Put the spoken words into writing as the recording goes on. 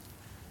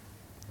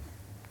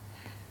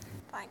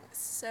Thanks.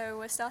 So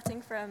we're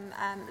starting from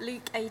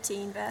Luke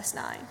 18, verse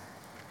 9.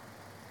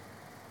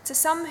 To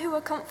some who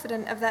were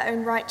confident of their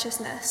own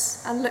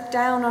righteousness and looked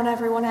down on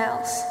everyone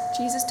else,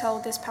 Jesus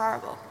told this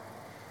parable.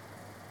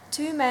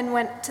 2 men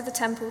went to the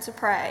temple to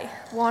pray,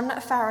 one a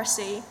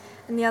Pharisee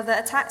and the other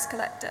a tax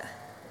collector.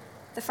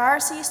 The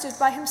Pharisee stood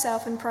by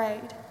himself and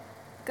prayed,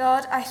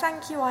 "God, I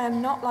thank you I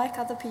am not like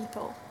other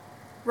people,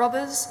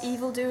 robbers,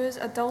 evildoers,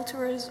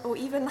 adulterers, or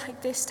even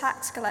like this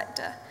tax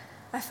collector.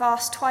 I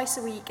fast twice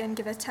a week and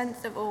give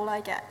 1/10 of all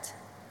I get."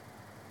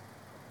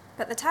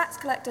 But the tax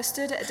collector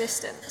stood at a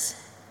distance.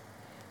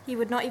 He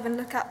would not even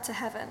look up to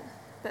heaven,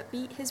 but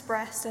beat his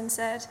breast and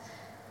said,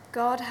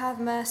 "God, have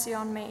mercy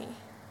on me,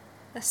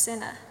 a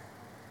sinner."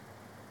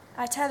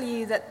 I tell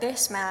you that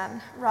this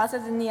man, rather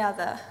than the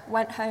other,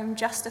 went home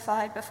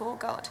justified before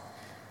God.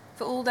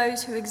 For all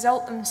those who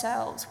exalt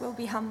themselves will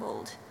be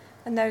humbled,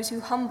 and those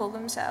who humble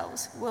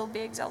themselves will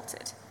be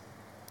exalted.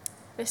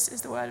 This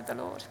is the word of the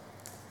Lord.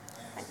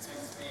 Thanks.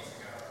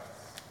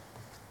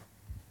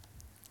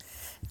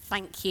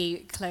 Thank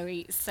you,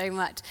 Chloe, so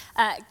much.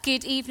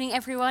 Good evening,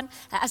 everyone.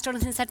 As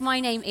Jonathan said, my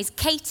name is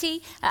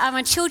Katy. I'm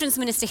a children's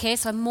minister here,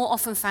 so I'm more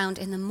often found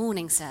in the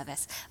morning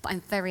service. But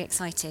I'm very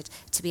excited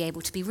to be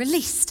able to be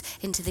released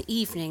into the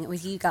evening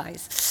with you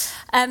guys.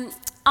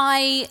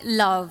 I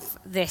love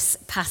this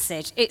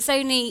passage.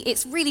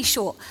 It's really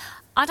short.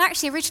 I'd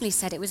actually originally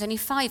said it was only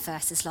 5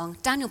 verses long.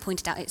 Daniel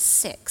pointed out it's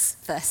 6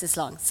 verses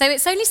long. So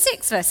it's only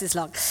 6 verses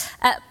long.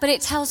 But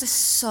it tells us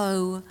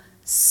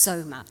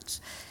so much.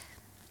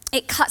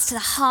 It cuts to the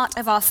heart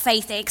of our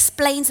faith. It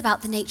explains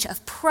about the nature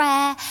of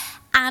prayer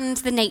and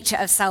the nature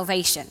of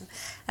salvation.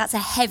 That's a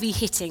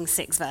heavy-hitting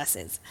 6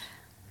 verses.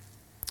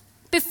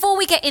 Before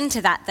we get into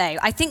that, though,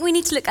 I think we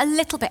need to look a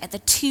little bit at the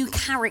 2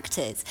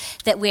 characters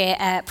that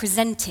we're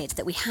presented,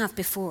 that we have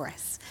before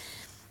us.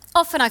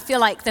 Often I feel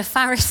like the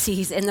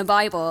Pharisees in the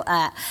Bible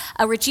are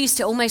reduced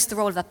to almost the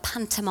role of a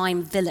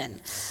pantomime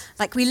villain.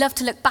 Like we love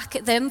to look back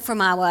at them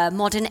from our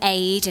modern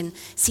age and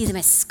see them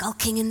as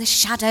skulking in the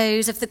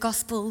shadows of the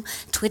gospel,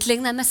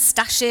 twiddling their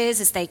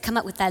moustaches as they come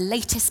up with their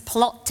latest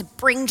plot to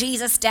bring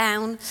Jesus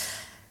down.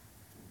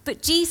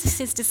 But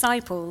Jesus'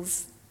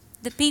 disciples,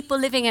 the people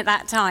living at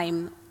that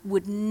time,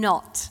 would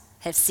not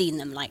have seen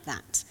them like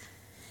that.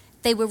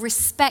 They were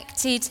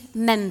respected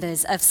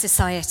members of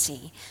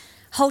society,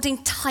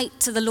 holding tight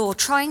to the law,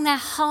 trying their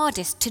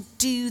hardest to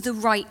do the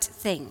right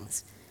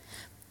things.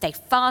 They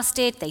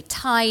fasted, they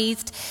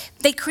tithed,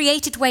 they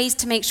created ways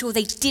to make sure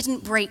they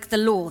didn't break the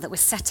law that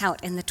was set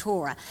out in the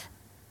Torah.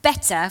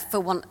 Better, for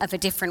want of a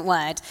different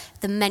word,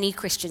 than many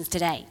Christians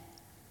today.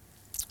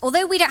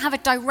 Although we don't have a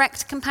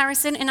direct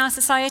comparison in our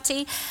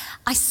society,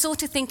 I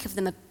sort of think of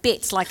them a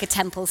bit like a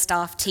temple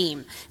staff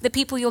team, the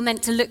people you're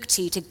meant to look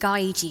to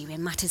guide you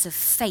in matters of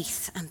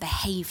faith and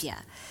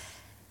behavior.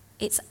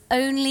 It's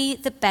only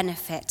the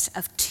benefit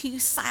of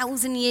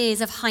 2,000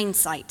 years of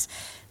hindsight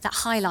that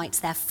highlights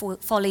their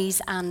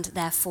follies and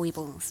their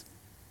foibles.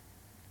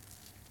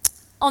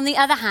 On the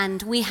other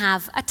hand, we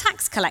have a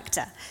tax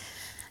collector,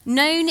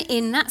 known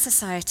in that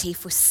society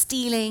for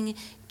stealing,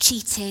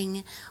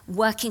 cheating,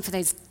 working for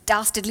those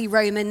dastardly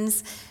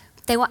Romans.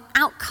 They were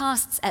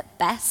outcasts at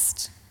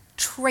best,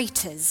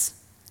 traitors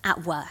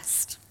at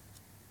worst.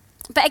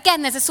 But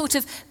again, there's a sort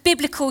of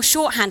biblical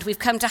shorthand we've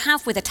come to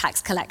have with a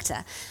tax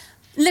collector.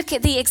 Look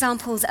at the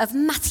examples of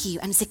Matthew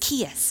and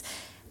Zacchaeus.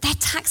 They're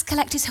tax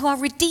collectors who are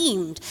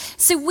redeemed.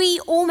 So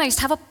we almost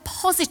have a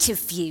positive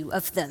view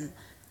of them,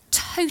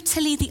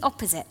 totally the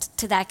opposite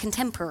to their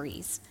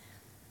contemporaries.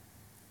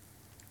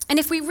 And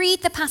if we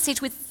read the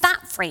passage with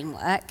that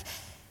framework,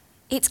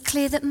 it's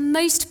clear that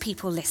most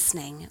people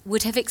listening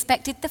would have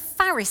expected the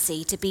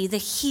Pharisee to be the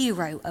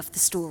hero of the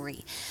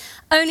story,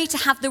 only to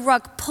have the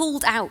rug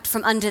pulled out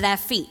from under their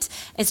feet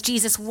as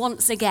Jesus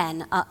once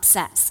again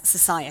upsets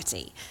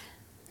society.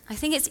 I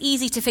think it's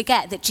easy to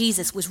forget that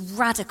Jesus was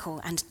radical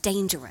and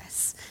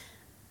dangerous.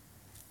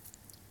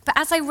 But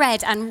as I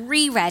read and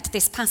reread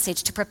this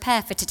passage to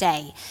prepare for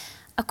today,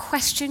 a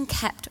question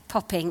kept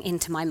popping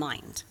into my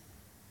mind.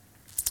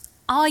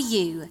 Are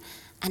you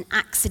an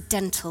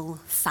accidental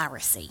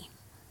Pharisee?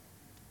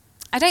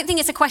 I don't think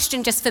it's a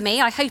question just for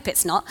me. I hope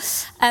it's not.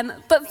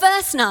 But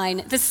verse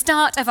 9, the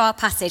start of our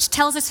passage,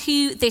 tells us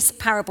who this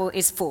parable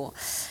is for.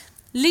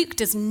 Luke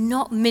does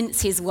not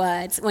mince his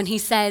words when he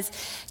says,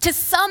 to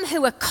some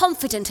who were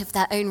confident of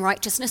their own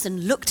righteousness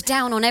and looked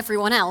down on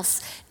everyone else,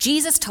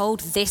 Jesus told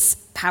this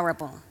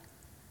parable.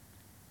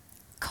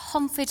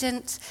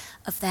 Confident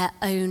of their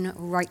own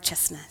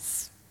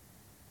righteousness.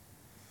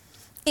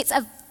 It's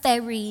a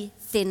very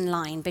thin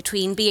line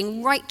between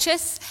being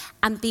righteous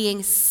and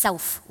being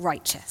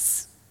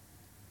self-righteous.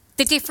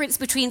 The difference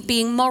between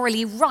being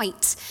morally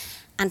right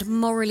and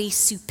morally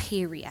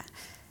superior.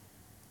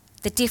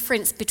 The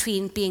difference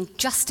between being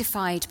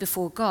justified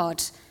before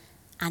God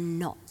and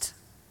not.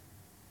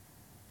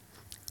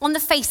 On the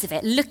face of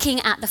it,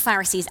 looking at the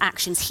Pharisee's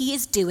actions, he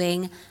is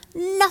doing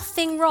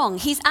nothing wrong.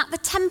 He's at the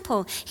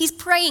temple, he's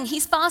praying,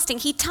 he's fasting,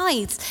 he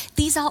tithes.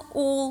 These are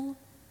all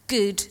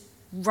good,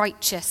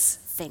 righteous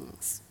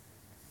things.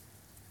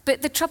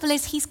 But the trouble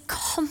is, he's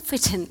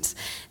confident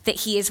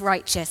that he is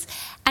righteous.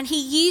 And he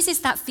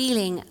uses that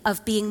feeling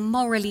of being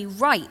morally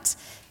right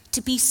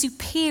to be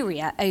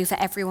superior over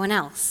everyone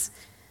else.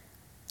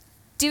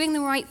 Doing the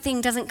right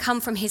thing doesn't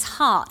come from his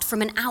heart,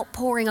 from an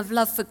outpouring of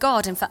love for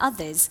God and for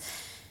others.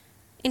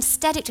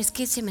 Instead, it just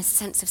gives him a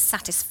sense of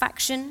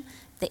satisfaction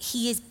that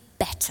he is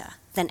better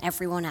than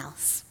everyone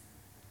else.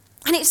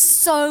 And it's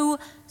so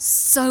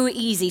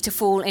easy to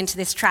fall into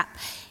this trap.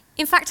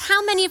 In fact,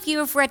 how many of you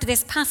have read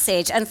this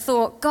passage and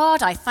thought,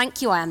 God, I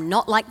thank you, I am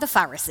not like the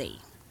Pharisee?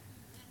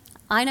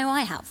 I know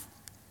I have.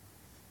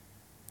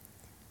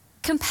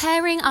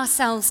 Comparing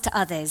ourselves to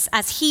others,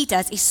 as he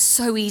does, is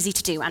so easy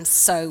to do and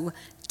so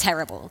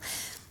terrible.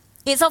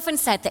 It's often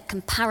said that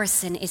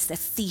comparison is the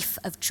thief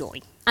of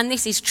joy, and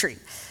this is true.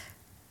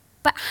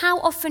 But how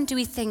often do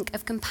we think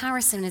of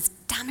comparison as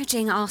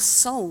damaging our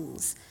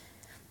souls?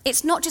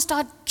 It's not just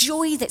our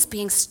joy that's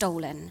being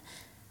stolen,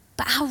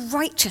 but our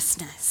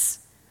righteousness.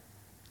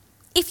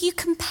 If you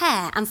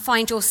compare and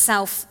find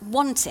yourself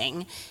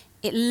wanting,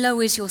 it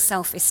lowers your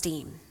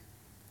self-esteem.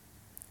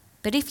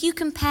 But if you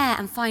compare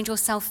and find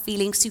yourself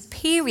feeling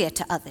superior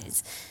to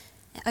others,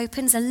 it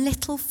opens a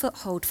little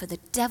foothold for the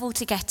devil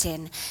to get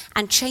in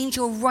and change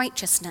your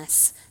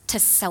righteousness to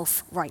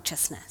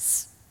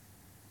self-righteousness.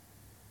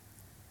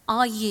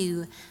 Are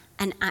you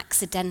an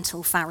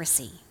accidental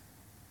Pharisee?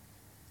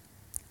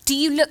 Do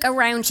you look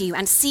around you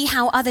and see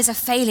how others are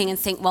failing and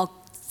think, well,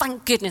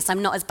 thank goodness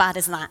I'm not as bad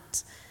as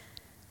that?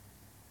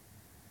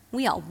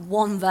 We are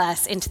one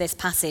verse into this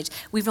passage.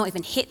 We've not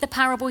even hit the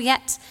parable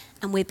yet,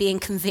 and we're being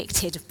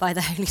convicted by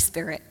the Holy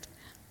Spirit.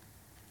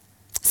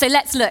 So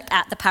let's look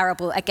at the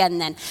parable again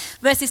then.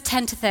 Verses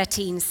 10 to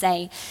 13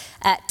 say,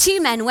 2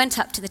 men went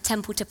up to the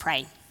temple to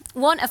pray,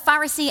 one a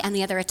Pharisee and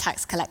the other a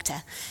tax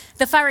collector.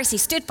 The Pharisee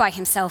stood by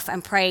himself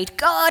and prayed,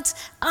 God,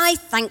 I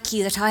thank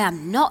you that I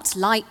am not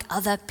like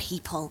other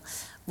people,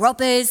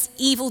 robbers,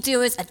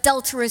 evildoers,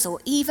 adulterers, or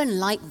even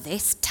like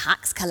this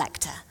tax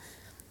collector.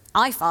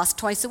 I fast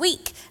twice a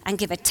week and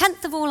give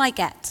 1/10 of all I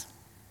get.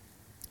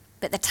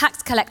 But the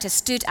tax collector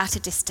stood at a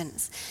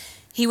distance.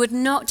 He would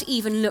not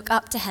even look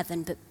up to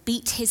heaven, but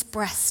beat his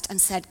breast and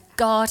said,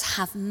 God,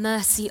 have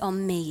mercy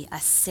on me, a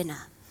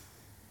sinner.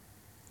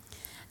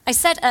 I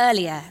said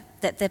earlier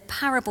that the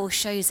parable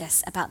shows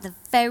us about the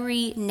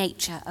very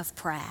nature of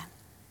prayer.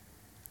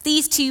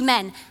 These 2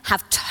 men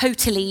have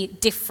totally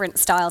different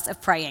styles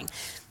of praying.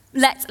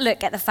 Let's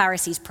look at the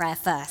Pharisee's prayer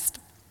first.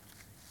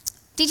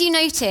 Did you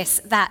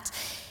notice that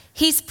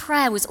his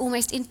prayer was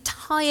almost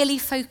entirely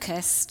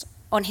focused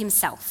on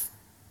himself?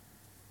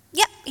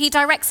 Yep, he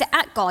directs it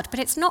at God, but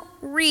it's not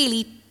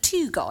really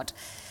to God.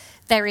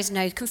 There is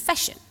no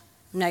confession,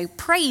 no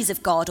praise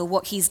of God or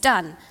what he's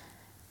done.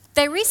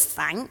 There is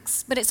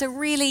thanks, but it's a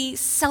really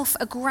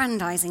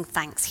self-aggrandizing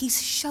thanks.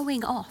 He's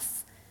showing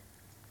off.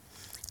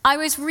 I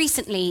was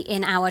recently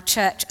in our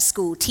church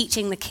school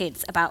teaching the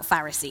kids about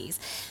Pharisees,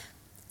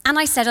 and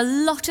I said a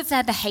lot of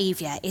their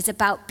behavior is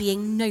about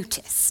being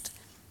noticed.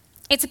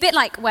 It's a bit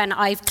like when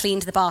I've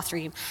cleaned the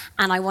bathroom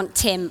and I want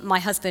Tim, my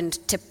husband,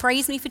 to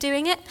praise me for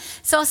doing it.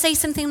 So I'll say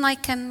something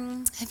like,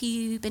 have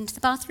you been to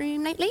the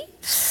bathroom lately?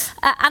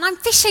 And I'm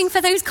fishing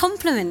for those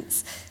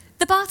compliments.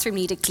 The bathroom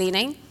needed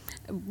cleaning.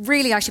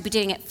 Really, I should be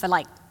doing it for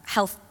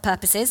health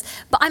purposes.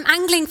 But I'm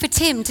angling for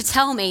Tim to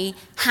tell me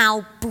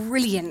how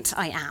brilliant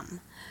I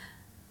am.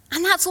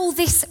 And that's all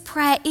this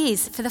prayer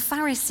is for the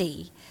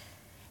Pharisee.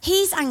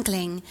 He's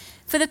angling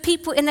for the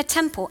people in the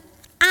temple.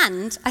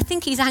 And I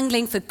think he's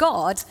angling for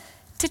God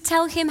to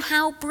tell him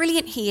how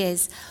brilliant he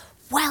is.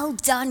 Well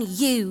done,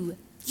 you.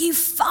 You've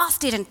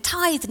fasted and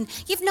tithed and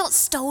you've not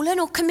stolen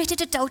or committed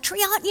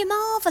adultery. Aren't you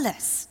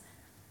marvelous?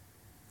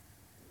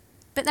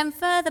 But then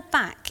further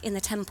back in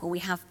the temple, we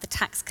have the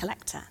tax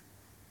collector.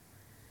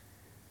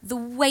 The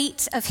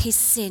weight of his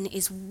sin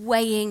is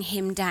weighing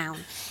him down.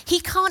 He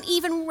can't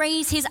even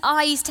raise his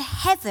eyes to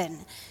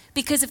heaven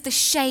because of the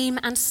shame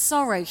and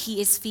sorrow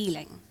he is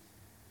feeling.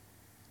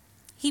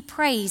 He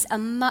prays a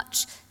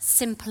much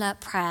simpler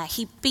prayer.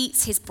 He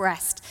beats his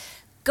breast.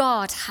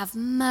 God, have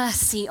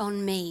mercy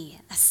on me,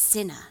 a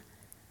sinner.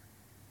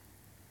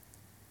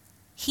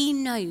 He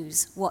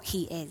knows what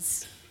he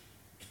is.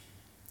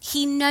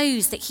 He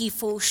knows that he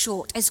falls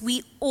short, as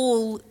we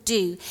all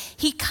do.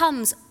 He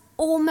comes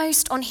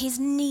almost on his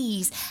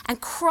knees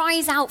and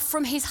cries out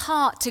from his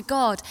heart to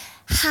God,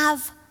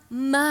 have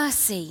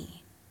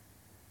mercy.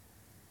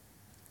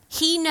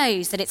 He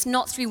knows that it's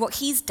not through what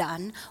he's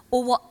done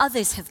or what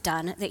others have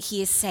done that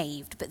he is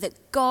saved, but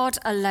that God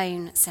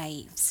alone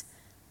saves.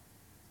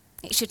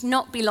 It should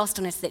not be lost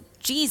on us that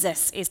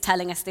Jesus is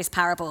telling us this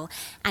parable,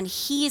 and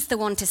he is the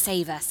one to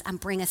save us and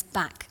bring us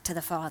back to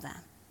the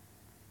Father.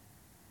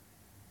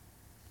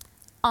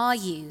 Are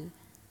you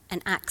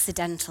an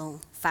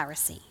accidental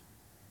Pharisee?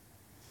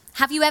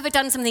 Have you ever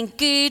done something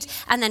good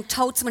and then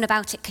told someone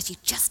about it because you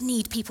just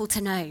need people to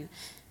know?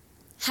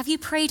 Have you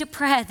prayed a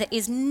prayer that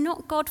is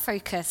not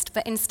God-focused,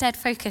 but instead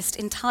focused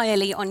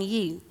entirely on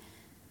you?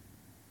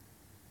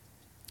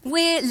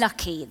 We're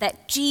lucky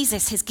that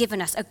Jesus has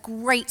given us a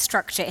great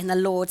structure in the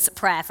Lord's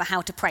Prayer for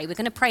how to pray. We're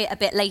going to pray it a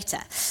bit later.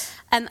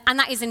 And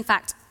that is, in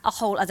fact, a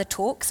whole other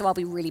talk, so I'll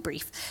be really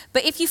brief.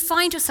 But if you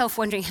find yourself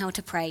wondering how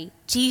to pray,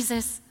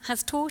 Jesus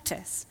has taught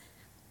us.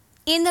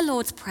 In the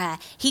Lord's Prayer,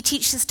 he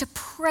teaches us to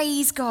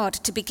praise God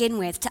to begin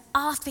with, to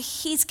ask for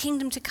his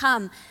kingdom to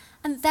come,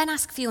 and then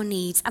ask for your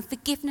needs and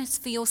forgiveness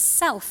for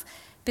yourself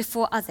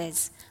before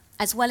others,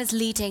 as well as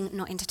leading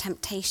not into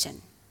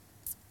temptation.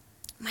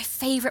 My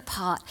favourite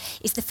part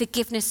is the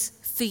forgiveness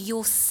for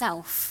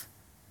yourself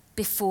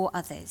before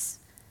others.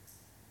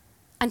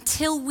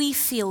 Until we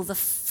feel the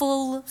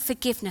full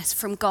forgiveness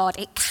from God,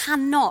 it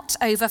cannot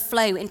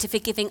overflow into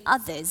forgiving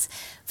others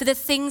for the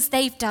things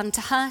they've done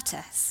to hurt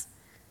us.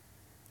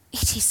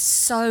 It is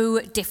so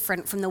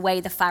different from the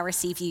way the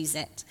Pharisee views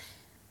it.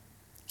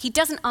 He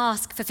doesn't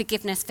ask for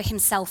forgiveness for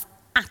himself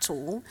at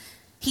all.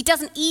 He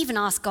doesn't even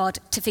ask God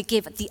to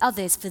forgive the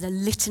others for the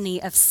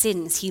litany of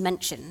sins he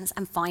mentions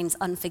and finds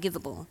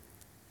unforgivable.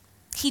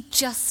 He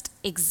just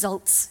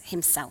exalts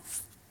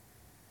himself.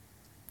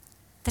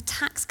 The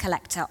tax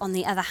collector, on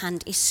the other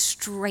hand, is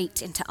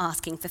straight into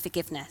asking for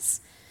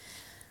forgiveness.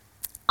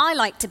 I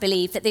like to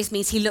believe that this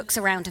means he looks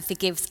around and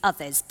forgives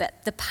others,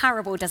 but the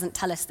parable doesn't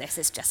tell us this,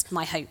 it's just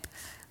my hope.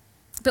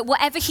 But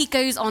whatever he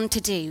goes on to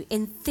do,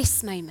 in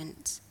this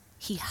moment,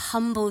 he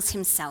humbles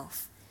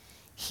himself.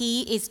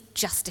 He is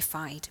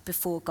justified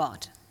before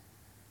God.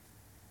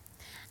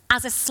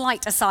 As a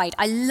slight aside,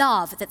 I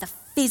love that the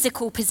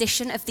physical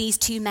position of these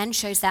two men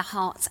shows their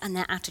hearts and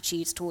their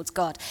attitudes towards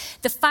God.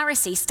 The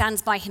Pharisee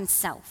stands by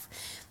himself,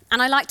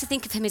 and I like to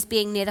think of him as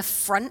being near the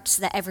front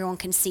so that everyone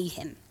can see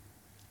him.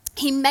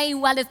 He may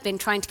well have been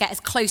trying to get as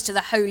close to the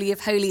Holy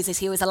of Holies as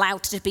he was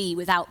allowed to be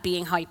without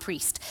being high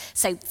priest,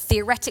 so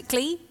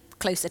theoretically,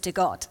 closer to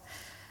God.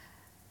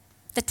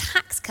 The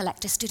tax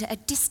collector stood at a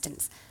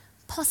distance,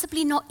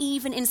 possibly not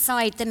even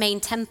inside the main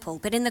temple,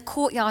 but in the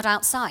courtyard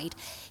outside.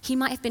 He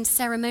might have been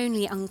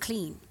ceremonially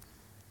unclean.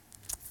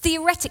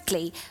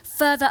 Theoretically,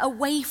 further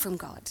away from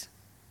God.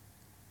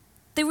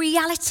 The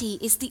reality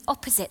is the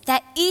opposite. There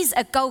is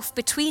a gulf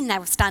between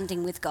their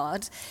standing with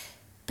God,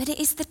 but it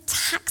is the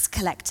tax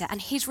collector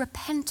and his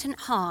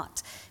repentant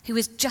heart who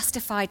is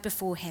justified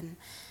before him,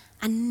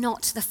 and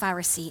not the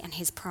Pharisee and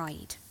his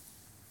pride.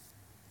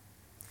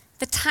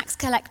 The tax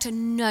collector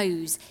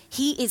knows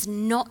he is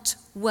not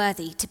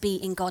worthy to be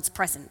in God's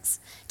presence,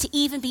 to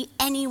even be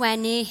anywhere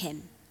near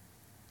him.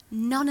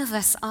 None of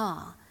us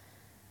are.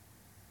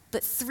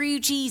 But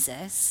through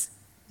Jesus,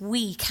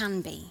 we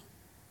can be.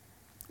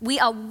 We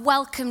are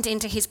welcomed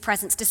into his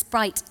presence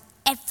despite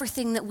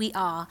everything that we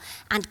are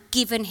and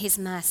given his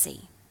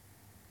mercy.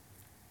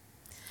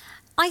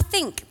 I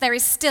think there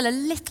is still a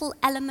little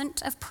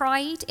element of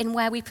pride in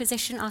where we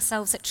position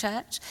ourselves at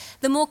church.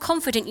 The more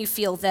confident you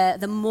feel,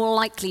 the more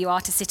likely you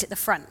are to sit at the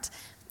front.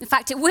 In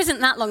fact, it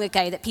wasn't that long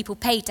ago that people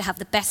paid to have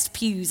the best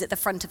pews at the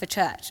front of a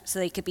church so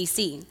they could be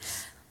seen.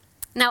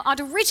 Now, I'd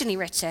originally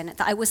written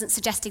that I wasn't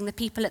suggesting the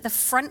people at the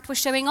front were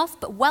showing off,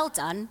 but well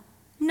done,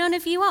 none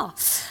of you are.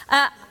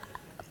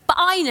 But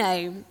I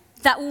know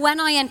that when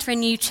I enter a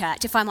new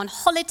church, if I'm on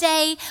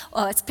holiday,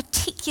 or it's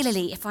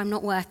particularly if I'm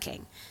not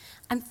working,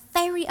 I'm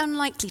very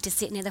unlikely to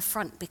sit near the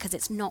front because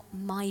it's not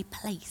my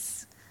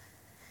place.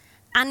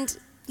 And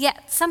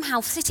yet,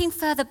 somehow, sitting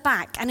further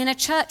back and in a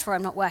church where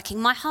I'm not working,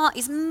 my heart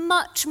is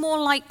much more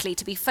likely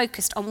to be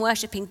focused on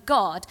worshipping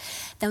God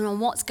than on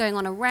what's going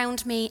on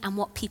around me and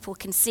what people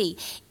can see.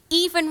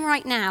 Even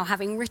right now,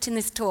 having written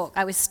this talk,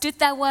 I was stood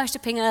there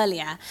worshipping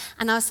earlier,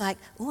 and I was like,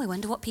 oh, I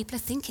wonder what people are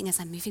thinking as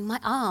I'm moving my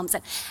arms.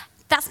 And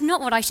that's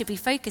not what I should be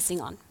focusing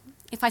on.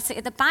 If I sit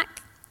at the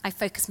back, I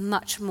focus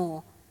much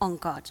more on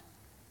God.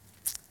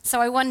 So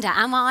I wonder,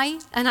 am I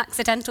an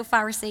accidental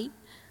Pharisee?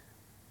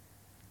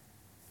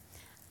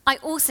 I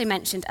also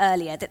mentioned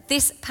earlier that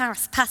this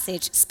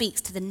passage speaks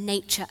to the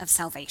nature of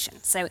salvation.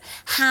 So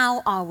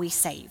how are we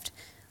saved?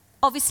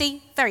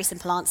 Obviously, very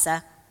simple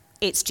answer,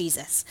 it's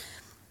Jesus.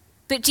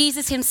 But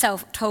Jesus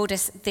himself told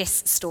us this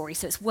story,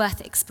 so it's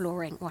worth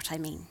exploring what I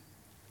mean.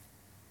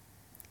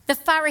 The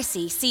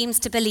Pharisee seems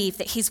to believe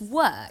that his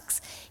works,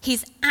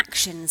 his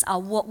actions, are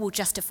what will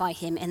justify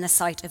him in the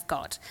sight of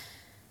God.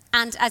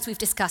 And as we've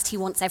discussed, he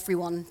wants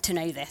everyone to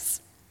know this.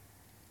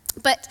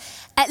 But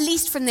at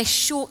least from this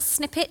short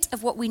snippet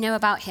of what we know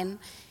about him,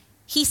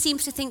 he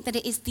seems to think that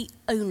it is the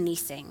only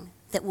thing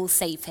that will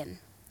save him.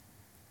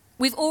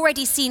 We've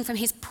already seen from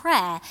his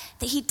prayer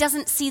that he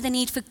doesn't see the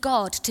need for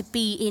God to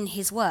be in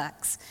his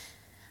works.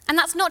 And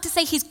that's not to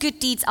say his good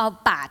deeds are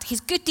bad. His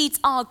good deeds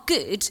are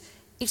good,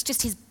 it's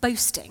just his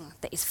boasting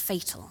that is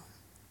fatal.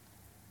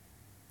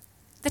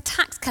 The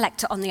tax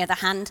collector, on the other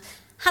hand,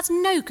 has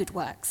no good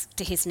works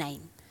to his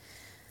name.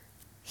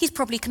 He's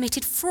probably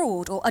committed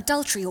fraud or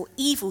adultery or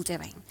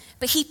evildoing,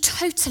 but he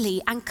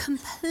totally and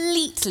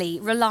completely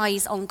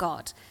relies on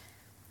God.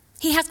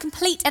 He has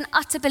complete and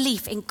utter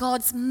belief in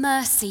God's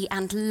mercy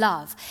and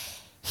love.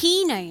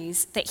 He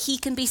knows that he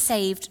can be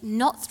saved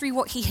not through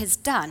what he has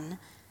done,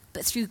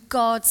 but through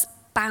God's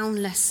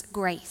boundless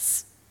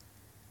grace.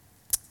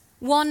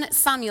 1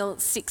 Samuel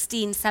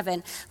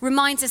 16:7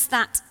 reminds us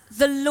that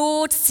the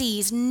Lord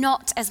sees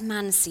not as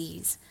man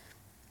sees.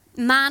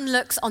 Man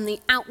looks on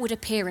the outward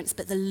appearance,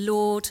 but the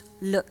Lord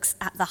looks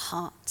at the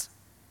heart.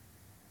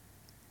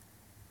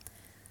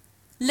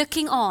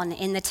 Looking on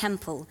in the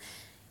temple,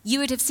 you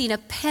would have seen a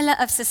pillar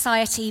of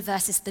society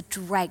versus the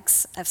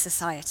dregs of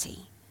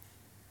society.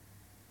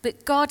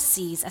 But God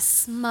sees a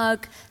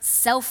smug,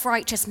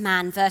 self-righteous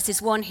man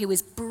versus one who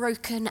is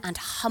broken and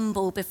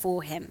humble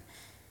before him.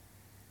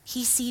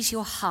 He sees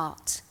your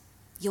heart,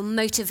 your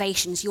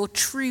motivations, your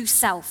true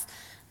self,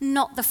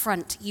 not the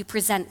front you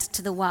present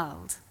to the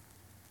world.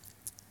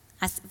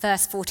 As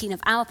verse 14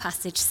 of our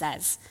passage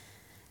says,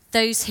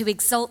 those who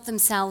exalt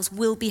themselves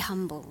will be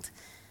humbled,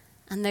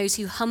 and those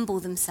who humble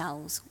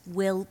themselves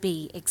will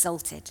be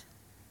exalted.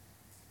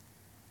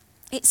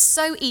 It's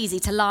so easy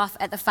to laugh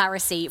at the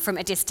Pharisee from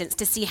a distance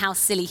to see how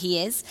silly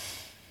he is.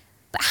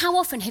 But how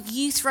often have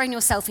you thrown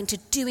yourself into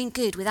doing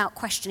good without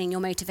questioning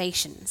your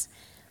motivations?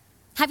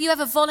 Have you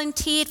ever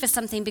volunteered for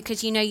something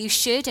because you know you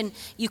should and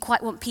you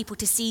quite want people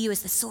to see you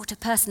as the sort of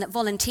person that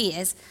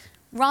volunteers,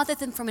 rather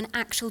than from an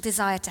actual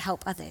desire to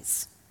help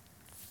others?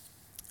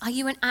 Are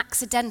you an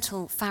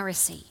accidental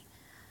Pharisee?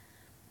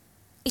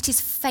 It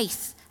is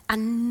faith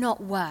and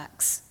not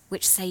works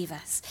which save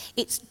us.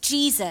 It's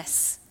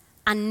Jesus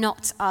and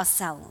not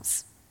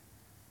ourselves.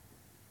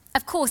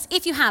 Of course,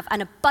 if you have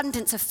an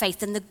abundance of faith,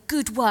 then the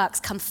good works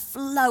come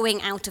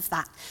flowing out of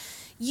that.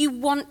 You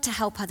want to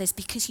help others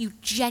because you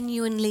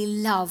genuinely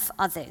love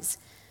others.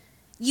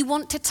 You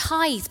want to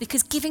tithe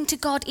because giving to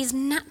God is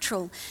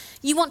natural.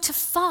 You want to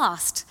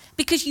fast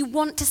because you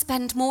want to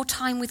spend more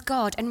time with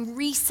God and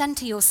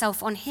recenter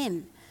yourself on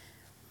Him.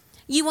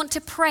 You want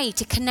to pray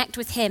to connect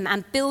with Him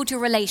and build your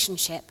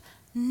relationship,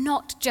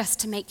 not just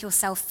to make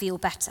yourself feel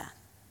better.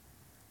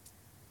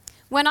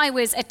 When I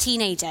was a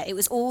teenager, it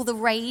was all the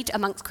rage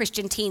amongst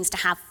Christian teens to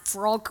have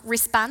frog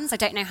wristbands. I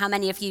don't know how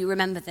many of you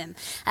remember them,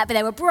 but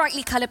they were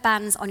brightly coloured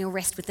bands on your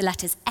wrist with the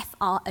letters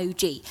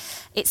F-R-O-G.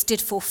 It stood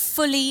for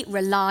Fully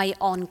Rely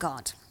on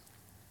God.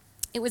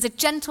 It was a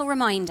gentle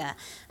reminder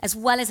as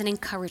well as an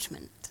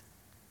encouragement.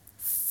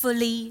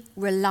 Fully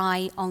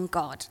rely on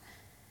God.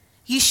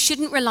 You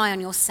shouldn't rely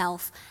on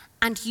yourself,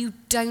 and you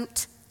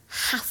don't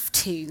have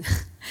to.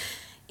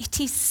 It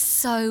is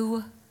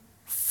so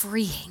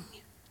freeing.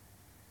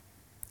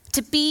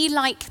 To be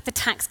like the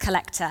tax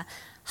collector,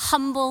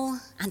 humble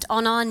and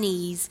on our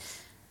knees,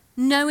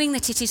 knowing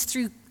that it is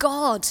through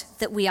God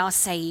that we are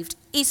saved,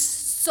 is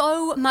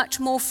so much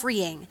more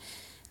freeing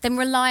than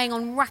relying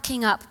on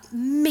racking up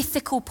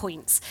mythical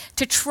points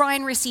to try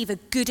and receive a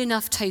good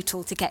enough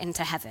total to get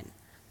into heaven.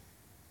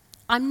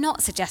 I'm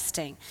not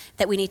suggesting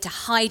that we need to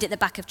hide at the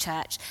back of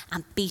church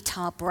and beat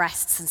our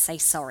breasts and say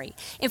sorry.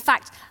 In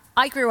fact,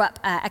 I grew up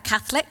a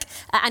Catholic,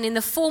 and in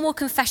the formal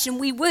confession,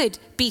 we would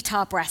beat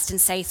our breast and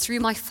say,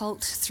 through my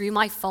fault, through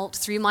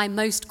my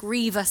most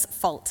grievous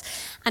fault.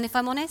 And if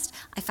I'm honest,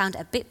 I found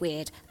it a bit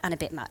weird and a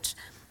bit much.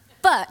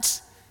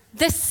 But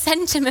the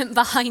sentiment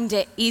behind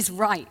it is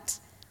right.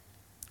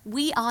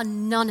 We are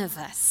none of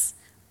us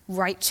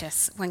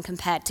righteous when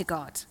compared to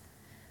God.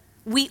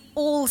 We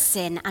all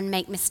sin and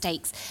make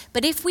mistakes.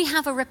 But if we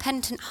have a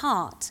repentant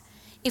heart,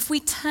 if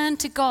we turn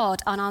to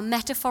God on our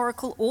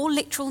metaphorical or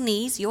literal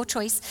knees, your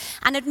choice,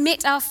 and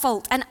admit our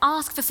fault and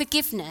ask for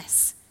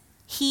forgiveness,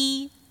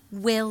 He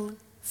will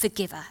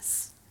forgive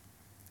us.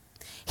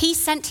 He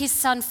sent His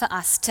Son for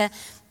us to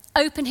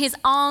open His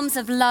arms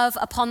of love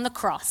upon the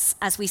cross,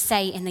 as we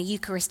say in the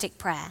Eucharistic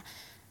prayer,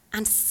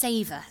 and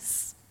save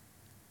us.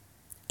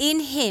 In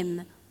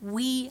Him,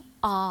 we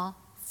are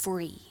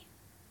free.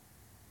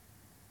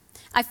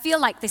 I feel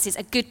like this is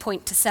a good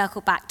point to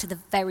circle back to the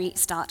very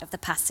start of the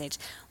passage,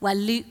 where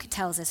Luke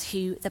tells us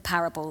who the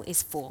parable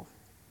is for.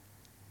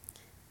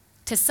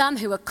 To some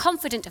who were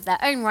confident of their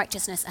own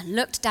righteousness and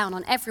looked down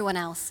on everyone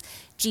else,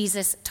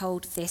 Jesus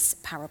told this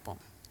parable.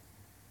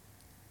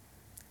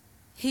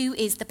 Who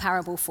is the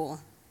parable for?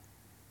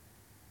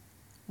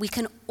 We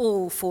can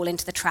all fall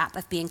into the trap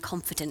of being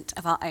confident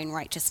of our own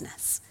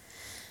righteousness.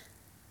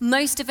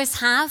 Most of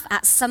us have,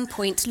 at some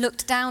point,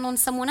 looked down on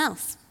someone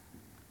else.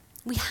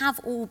 We have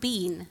all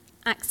been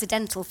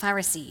accidental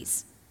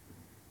Pharisees.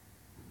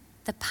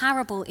 The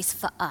parable is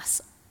for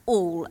us,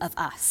 all of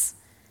us.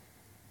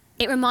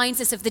 It reminds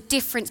us of the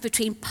difference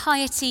between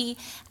piety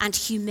and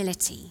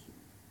humility.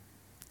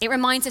 It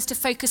reminds us to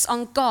focus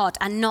on God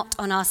and not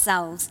on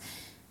ourselves.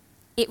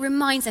 It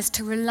reminds us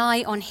to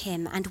rely on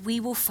Him, and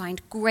we will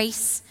find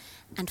grace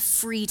and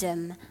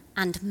freedom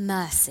and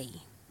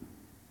mercy.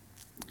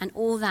 And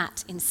all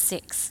that in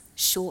 6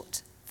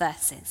 short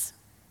verses.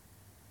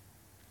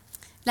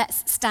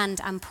 Let's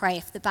stand and pray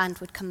if the band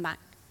would come back.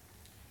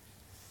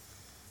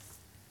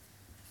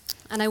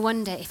 And I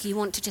wonder if you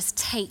want to just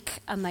take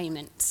a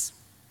moment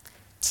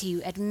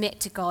to admit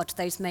to God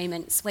those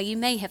moments where you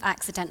may have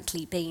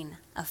accidentally been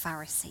a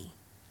Pharisee.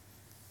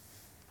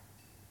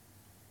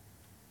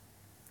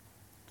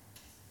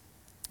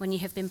 When you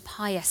have been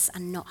pious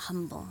and not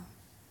humble.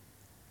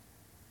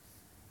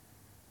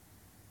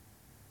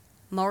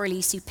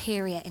 Morally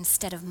superior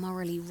instead of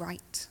morally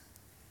right.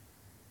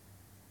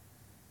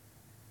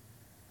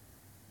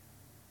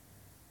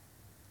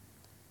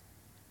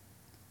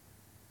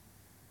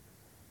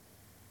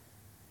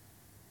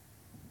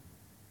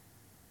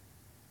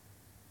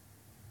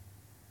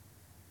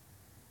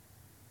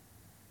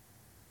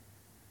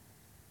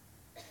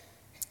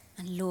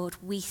 And Lord,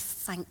 we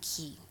thank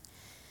you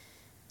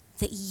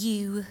that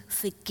you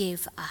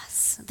forgive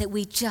us, that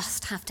we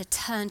just have to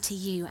turn to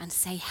you and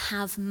say,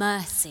 have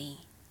mercy,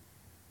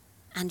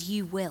 and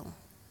you will.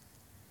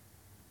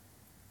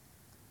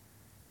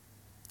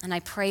 And I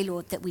pray,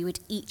 Lord, that we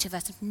would each of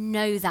us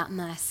know that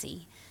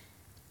mercy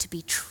to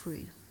be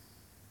true.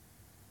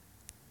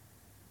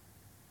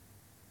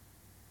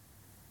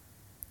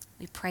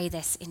 We pray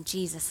this in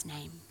Jesus'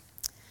 name.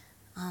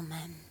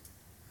 Amen.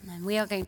 And we are going